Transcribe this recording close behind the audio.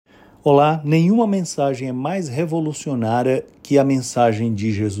Olá, nenhuma mensagem é mais revolucionária que a mensagem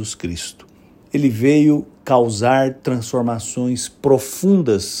de Jesus Cristo. Ele veio causar transformações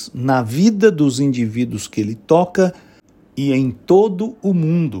profundas na vida dos indivíduos que ele toca e em todo o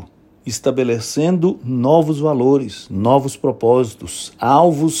mundo, estabelecendo novos valores, novos propósitos,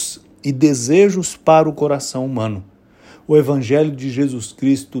 alvos e desejos para o coração humano. O evangelho de Jesus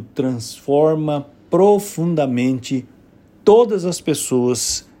Cristo transforma profundamente todas as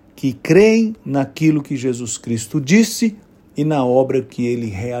pessoas que creem naquilo que Jesus Cristo disse e na obra que ele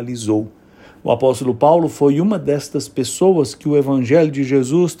realizou. O apóstolo Paulo foi uma destas pessoas que o evangelho de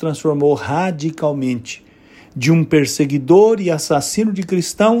Jesus transformou radicalmente. De um perseguidor e assassino de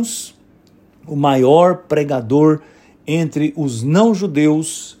cristãos, o maior pregador entre os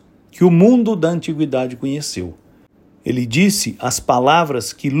não-judeus que o mundo da antiguidade conheceu. Ele disse as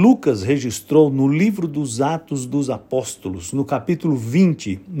palavras que Lucas registrou no livro dos Atos dos Apóstolos, no capítulo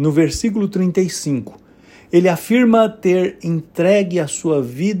 20, no versículo 35. Ele afirma ter entregue a sua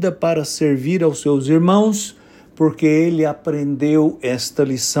vida para servir aos seus irmãos, porque ele aprendeu esta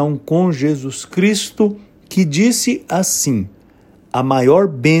lição com Jesus Cristo, que disse assim: a maior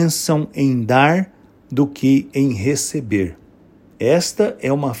bênção em dar do que em receber. Esta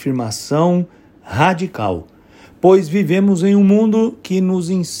é uma afirmação radical, pois vivemos em um mundo que nos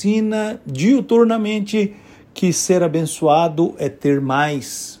ensina diuturnamente que ser abençoado é ter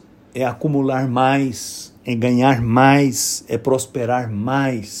mais, é acumular mais, é ganhar mais, é prosperar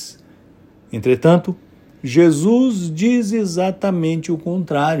mais. Entretanto, Jesus diz exatamente o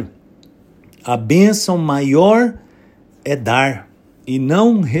contrário. A bênção maior é dar e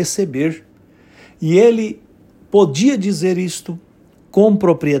não receber. E ele podia dizer isto com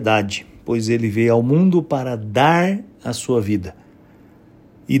propriedade, pois ele veio ao mundo para dar a sua vida.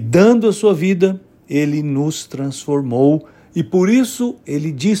 E dando a sua vida, ele nos transformou. E por isso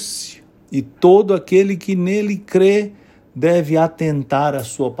ele disse, e todo aquele que nele crê deve atentar à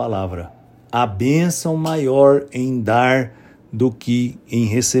sua palavra. A bênção maior em dar do que em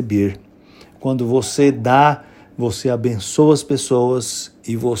receber. Quando você dá, você abençoa as pessoas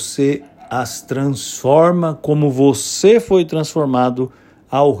e você as transforma como você foi transformado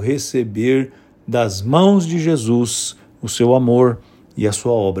ao receber das mãos de Jesus o seu amor e a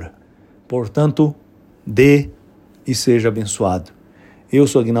sua obra. Portanto, dê e seja abençoado. Eu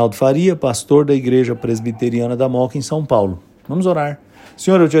sou Aguinaldo Faria, pastor da Igreja Presbiteriana da Moca, em São Paulo. Vamos orar.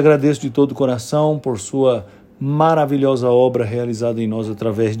 Senhor, eu te agradeço de todo o coração por sua maravilhosa obra realizada em nós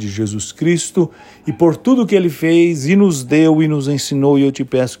através de Jesus Cristo e por tudo que ele fez e nos deu e nos ensinou, e eu te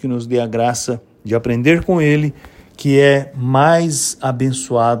peço que nos dê a graça de aprender com ele, que é mais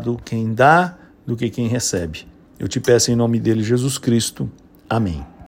abençoado quem dá do que quem recebe. Eu te peço em nome dele, Jesus Cristo. Amém.